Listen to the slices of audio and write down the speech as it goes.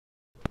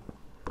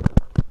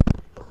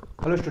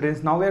Hello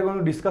students, now we are going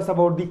to discuss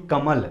about the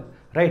kamal,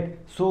 right?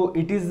 So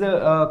it is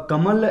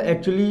kamal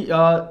actually,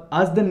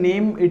 as the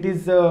name, it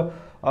is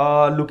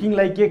looking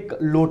like a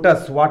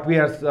lotus. What we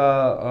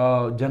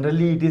are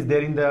generally it is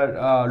there in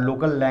the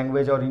local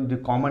language or in the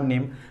common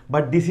name,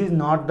 but this is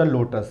not the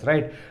lotus,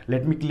 right?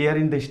 Let me clear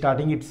in the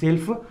starting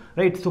itself,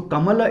 right? So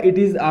kamala, it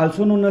is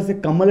also known as a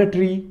kamala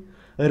tree,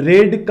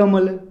 red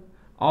kamal,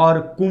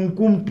 or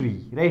kumkum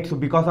tree, right? So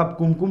because of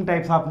kumkum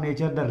types of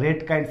nature, the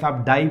red kinds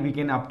of dye we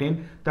can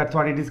obtain, that's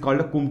what it is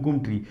called a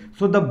kumkum tree.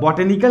 So the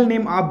botanical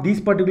name of this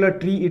particular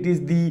tree, it is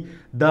the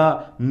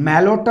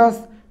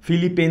Mallotus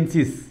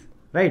philippensis,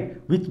 right,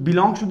 which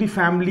belongs to the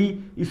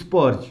family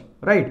spurge,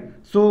 right?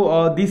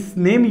 So this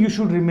name you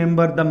should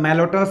remember, the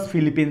Mallotus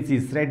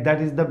philippensis, right?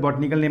 That is the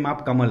botanical name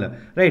of kamala,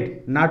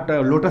 right? Not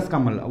lotus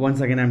kamala,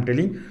 once again I'm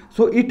telling.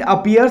 So it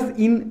appears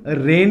in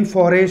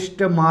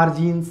rainforest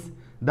margins,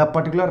 the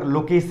particular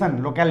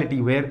locality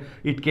where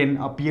it can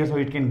appear, so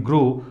it can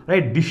grow,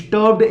 right?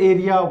 Disturbed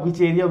area which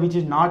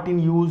is not in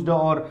used,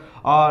 or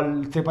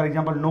say for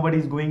example nobody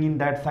is going in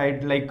that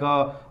side, like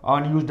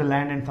unused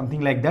land and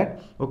something like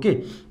that.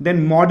 Okay,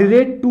 then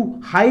moderate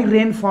to high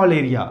rainfall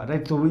area,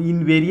 right? So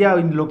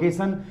in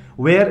location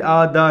where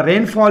the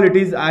rainfall, it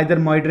is either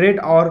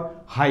moderate or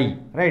high,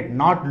 right?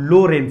 Not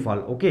low rainfall.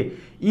 Okay,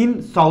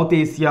 in South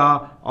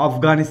Asia,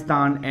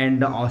 Afghanistan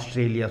and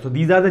Australia. So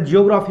these are the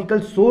geographical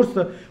source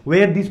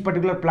where this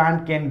particular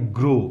plant can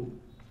grow,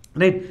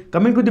 right?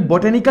 Coming to the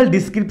botanical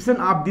description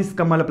of this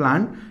kamala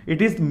plant,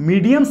 it is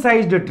medium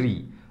sized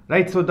tree,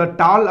 right? So the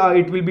tall,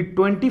 it will be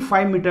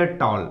 25-meter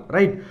tall,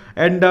 right?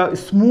 And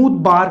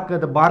smooth bark,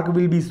 the bark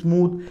will be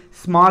smooth,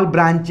 small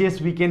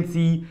branches we can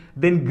see,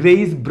 then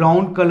grayish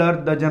brown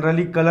color, the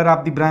generally color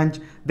of the branch,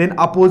 then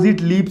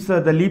opposite leaves,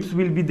 the leaves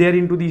will be there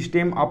into the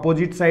stem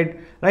opposite side,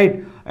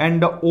 right?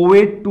 And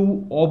ovate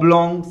to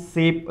oblong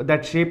shape,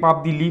 that shape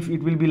of the leaf,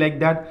 it will be like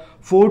that,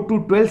 4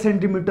 to 12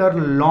 centimeter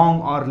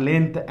long or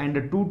length, and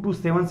 2 to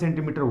 7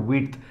 centimeter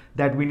width,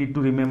 that we need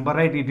to remember,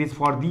 right? It is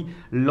for the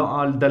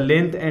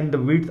length and the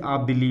width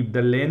of the leaf,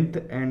 the length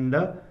and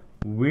the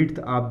width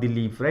of the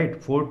leaf,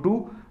 right? 4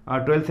 to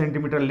 12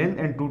 centimeter length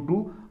and 2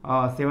 to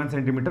 7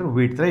 centimeter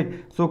width,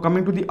 right? So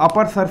coming to the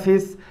upper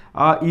surface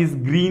is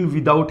green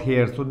without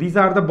hair. So these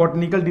are the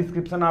botanical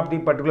description of the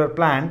particular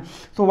plant.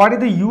 So what is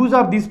the use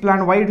of this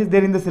plant? Why it is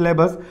there in the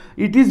syllabus?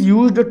 It is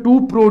used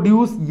to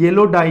produce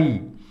yellow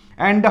dye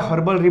and the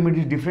herbal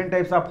remedies, different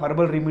types of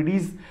herbal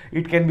remedies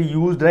it can be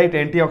used, right?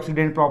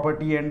 Antioxidant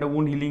property and the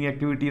wound healing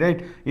activity,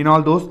 right? In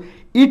all those,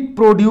 it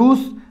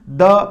produce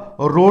the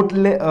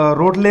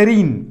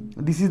rotelarine.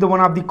 This is the one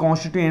of the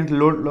constituents,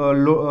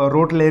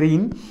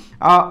 rotelarine,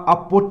 a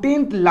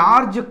potent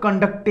large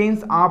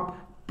conductance of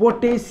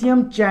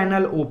potassium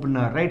channel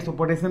opener, right? So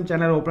potassium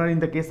channel opener in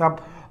the case of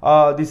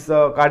this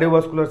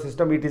cardiovascular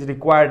system, it is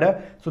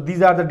required. So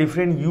these are the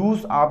different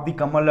use of the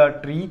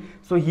kamala tree.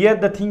 So here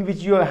the thing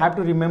which you have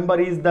to remember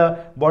is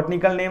the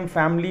botanical name,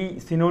 family,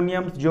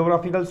 synonyms,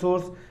 geographical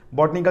source,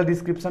 botanical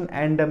description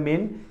and the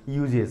main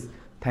uses.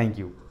 Thank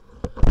you.